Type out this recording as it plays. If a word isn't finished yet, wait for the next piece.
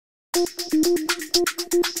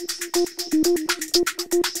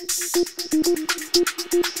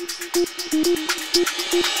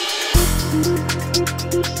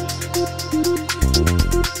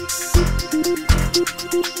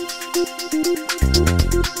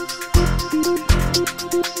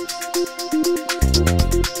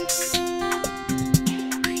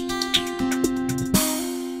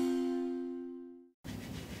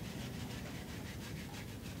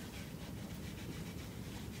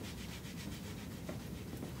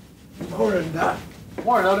Morning, Doc.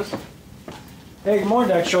 Morning, Otis. Hey, good morning,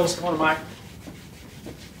 Dr. Schultz. Good morning, Mike.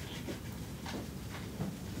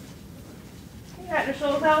 Hey, Dr.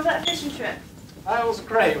 Schultz, how was that fishing trip? It was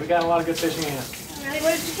great. We got a lot of good fishing in. Really,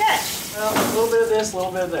 what did you catch? Well, a little bit of this, a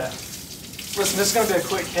little bit of that. Listen, this is going to be a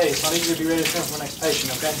quick case, so I need you to be ready to film for the next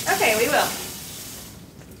patient, okay? Okay, we will.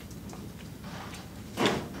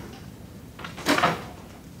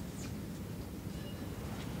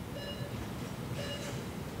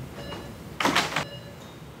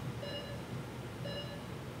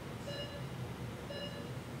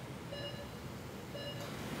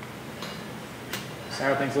 So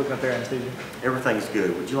how are things looking up there, anesthesia? Everything's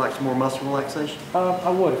good. Would you like some more muscle relaxation? I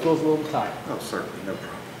would. It feels a little tight. Oh, certainly. No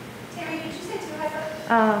problem. Terry, did you say 2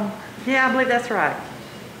 HIPAA? Yeah, I believe that's right.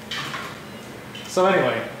 So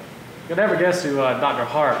anyway, you'll never guess who Dr.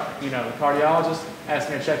 Hart, the cardiologist, asked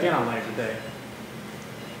me to check in on later today.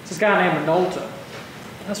 It's this guy named Minolta.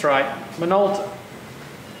 That's right, Minolta.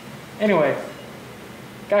 Anyway,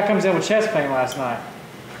 guy comes in with chest pain last night.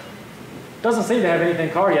 Doesn't seem to have anything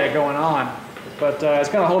cardiac going on, but it's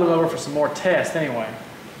going to hold him over for some more tests anyway.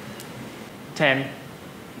 Tammy.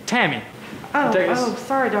 Oh,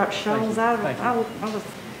 sorry, Dr. Schultz. I was...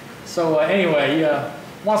 So anyway, he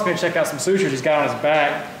wants me to check out some sutures he's got on his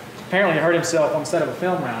back. Apparently he hurt himself on the set of a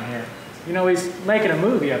film around here. He's making a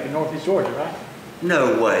movie up in Northeast Georgia, right?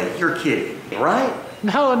 No way. You're kidding, right?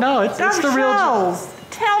 No, it's the real... Schultz,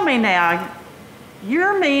 tell me now,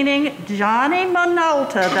 you're meaning Johnny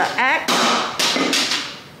Minolta, the actor?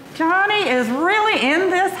 Johnny is really in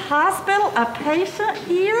this hospital, a patient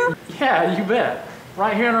here? Yeah, you bet.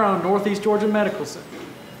 Right here in our own Northeast Georgia Medical Center.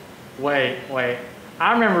 Wait.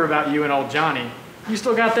 I remember about you and old Johnny. You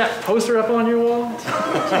still got that poster up on your wall?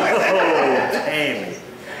 Oh, Tammy.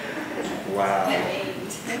 Wow.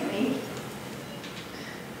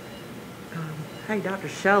 Hey, Dr.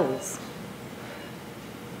 Schultz,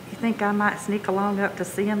 you think I might sneak along up to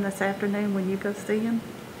see him this afternoon when you go see him?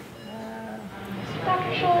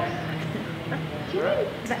 Dr. Schultz, do you mean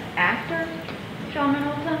the actor, John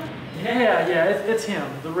Minolta? Yeah, it's him,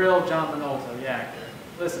 the real John Minolta, the actor.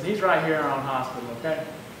 Listen, he's right here in our own hospital, okay?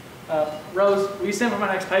 Rose, will you send for my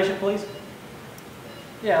next patient, please?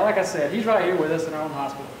 Yeah, like I said, he's right here with us in our own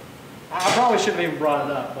hospital. I probably shouldn't have even brought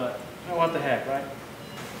it up, but what the heck, right?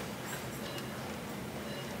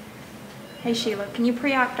 Hey Sheila, can you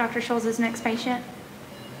pre-op Dr. Schultz's next patient?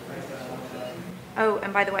 Oh,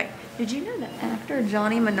 and by the way, did you know that actor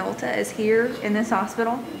Johnny Minolta is here in this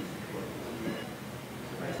hospital?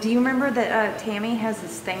 Do you remember that Tammy has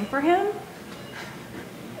this thing for him?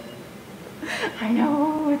 I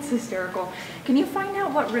know, it's hysterical. Can you find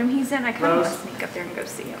out what room he's in? I kind of want to sneak up there and go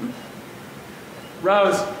see him.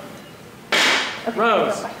 Rose. Okay,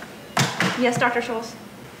 Rose. Yes, Dr. Schultz?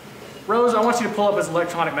 Rose, I want you to pull up his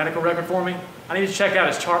electronic medical record for me. I need to check out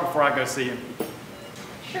his chart before I go see him.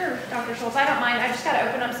 Sure, Dr. Schultz, I don't mind. I just got to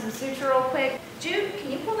open up some suture real quick. Jude,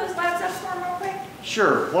 can you pull those labs up for him real quick?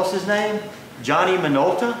 Sure. What's his name? Johnny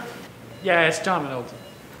Minolta? Yeah, it's John Minolta.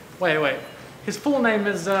 Wait. His full name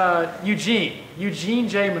is Eugene. Eugene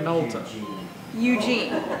J. Minolta.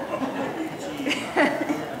 Eugene.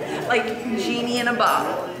 Like genie in a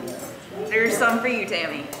bottle. There's some for you,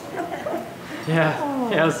 Tammy.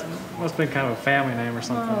 Yeah, this must have been kind of a family name or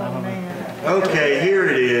something. I don't know. Okay, here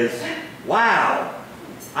it is. Wow.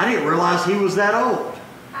 I didn't realize he was that old.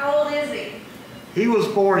 How old is he? He was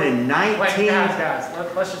born in 19... Wait,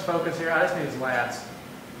 guys, let's just focus here. I just need his labs.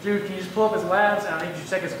 Jude, can you just pull up his labs? And I need you to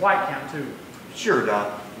check his white count, too. Sure,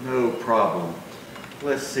 Doc. No problem.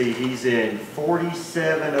 Let's see. He's in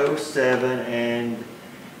 4707 and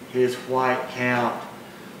his white count.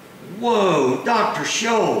 Whoa, Dr.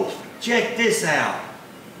 Schultz, check this out.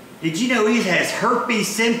 Did you know he has herpes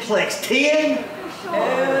simplex 10? Oh,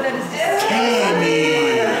 that is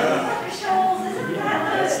Tammy! Dr. Schultz, isn't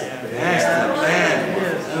that good? That's the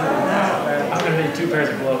bad. I'm going to need 2 pairs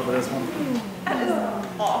of gloves for this one. That is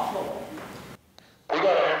awful. We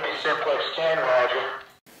got a herpes simplex 10, Roger.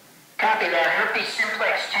 Copy that, herpes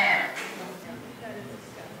simplex 10.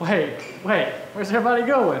 Wait, where's everybody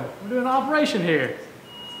going? We're doing an operation here.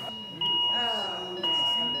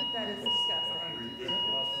 That is disgusting.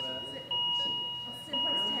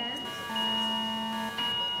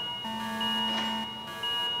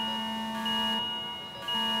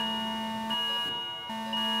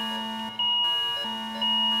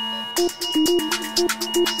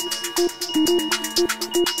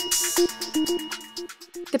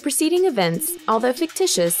 The preceding events, although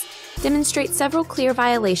fictitious, demonstrate several clear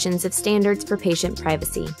violations of standards for patient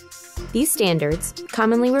privacy. These standards,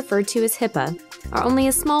 commonly referred to as HIPAA, are only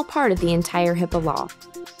a small part of the entire HIPAA law.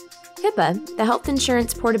 HIPAA, the Health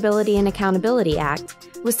Insurance Portability and Accountability Act,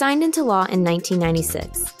 was signed into law in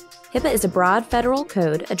 1996. HIPAA is a broad federal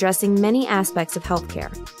code addressing many aspects of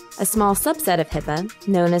healthcare. A small subset of HIPAA,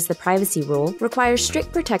 known as the Privacy Rule, requires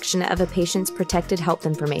strict protection of a patient's protected health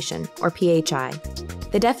information, or PHI.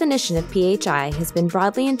 The definition of PHI has been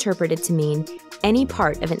broadly interpreted to mean any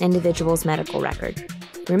part of an individual's medical record.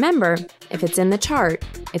 Remember, if it's in the chart,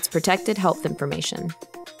 it's protected health information.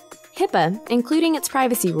 HIPAA, including its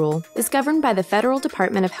privacy rule, is governed by the Federal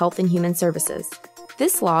Department of Health and Human Services.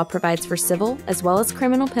 This law provides for civil as well as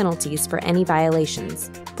criminal penalties for any violations.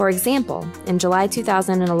 For example, in July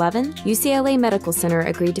 2011, UCLA Medical Center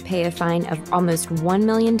agreed to pay a fine of almost $1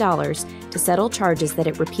 million to settle charges that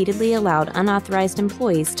it repeatedly allowed unauthorized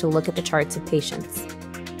employees to look at the charts of patients.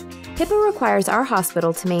 HIPAA requires our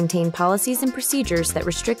hospital to maintain policies and procedures that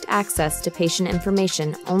restrict access to patient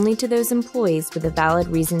information only to those employees with a valid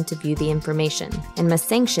reason to view the information, and must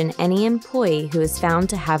sanction any employee who is found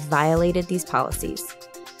to have violated these policies.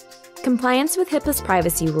 Compliance with HIPAA's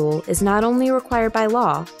privacy rule is not only required by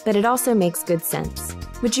law, but it also makes good sense.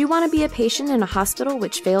 Would you want to be a patient in a hospital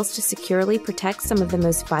which fails to securely protect some of the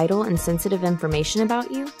most vital and sensitive information about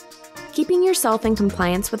you? Keeping yourself in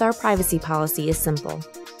compliance with our privacy policy is simple.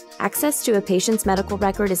 Access to a patient's medical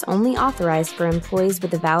record is only authorized for employees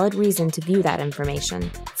with a valid reason to view that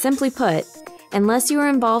information. Simply put, unless you are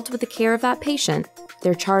involved with the care of that patient,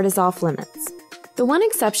 their chart is off limits. The one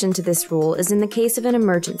exception to this rule is in the case of an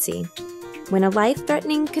emergency. When a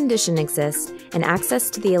life-threatening condition exists and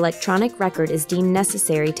access to the electronic record is deemed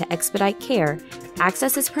necessary to expedite care,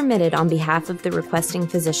 access is permitted on behalf of the requesting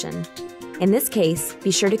physician. In this case,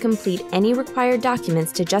 be sure to complete any required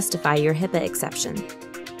documents to justify your HIPAA exception.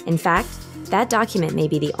 In fact, that document may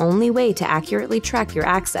be the only way to accurately track your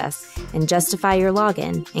access and justify your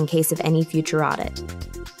login in case of any future audit.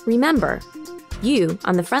 Remember, you,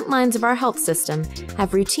 on the front lines of our health system,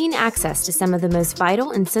 have routine access to some of the most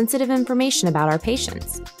vital and sensitive information about our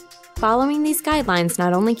patients. Following these guidelines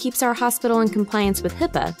not only keeps our hospital in compliance with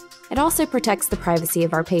HIPAA, it also protects the privacy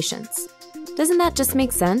of our patients. Doesn't that just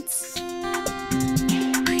make sense?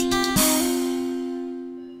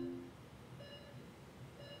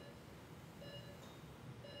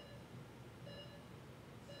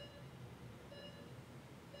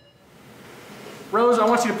 Rose, I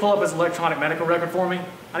want you to pull up his electronic medical record for me.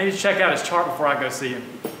 I need to check out his chart before I go see him.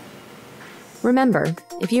 Remember,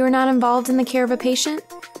 if you are not involved in the care of a patient,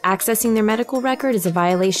 accessing their medical record is a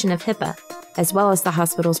violation of HIPAA, as well as the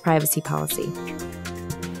hospital's privacy policy.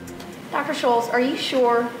 Dr. Schultz, are you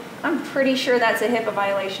sure? I'm pretty sure that's a HIPAA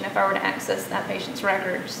violation if I were to access that patient's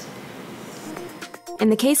records. In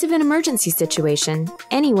the case of an emergency situation,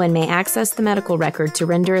 anyone may access the medical record to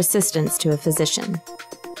render assistance to a physician.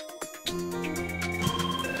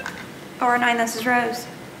 OR9, this is Rose.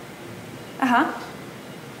 Uh-huh.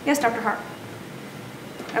 Yes, Dr. Hart.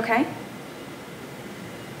 Okay.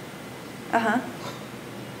 Uh-huh.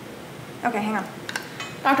 Okay, hang on.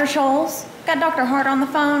 Dr. Scholes, got Dr. Hart on the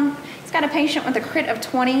phone. He's got a patient with a crit of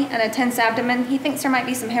 20 and a tense abdomen. He thinks there might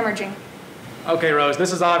be some hemorrhaging. Okay, Rose,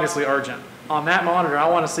 this is obviously urgent. On that monitor, I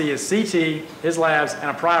want to see his CT, his labs,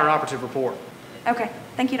 and a prior operative report. Okay,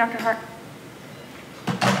 thank you, Dr. Hart.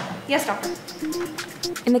 Yes, doctor.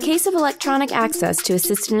 In the case of electronic access to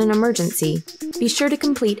assist in an emergency, be sure to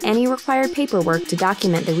complete any required paperwork to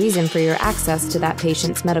document the reason for your access to that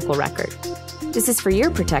patient's medical record. This is for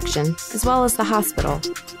your protection, as well as the hospital,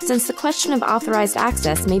 since the question of authorized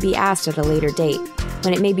access may be asked at a later date,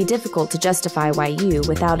 when it may be difficult to justify why you,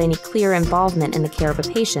 without any clear involvement in the care of a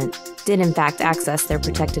patient, did in fact access their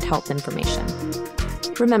protected health information.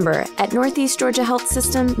 Remember, at Northeast Georgia Health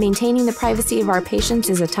System, maintaining the privacy of our patients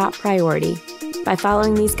is a top priority. By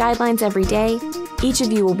following these guidelines every day, each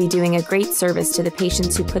of you will be doing a great service to the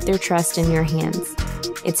patients who put their trust in your hands.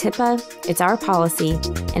 It's HIPAA, it's our policy,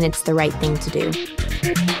 and it's the right thing to do.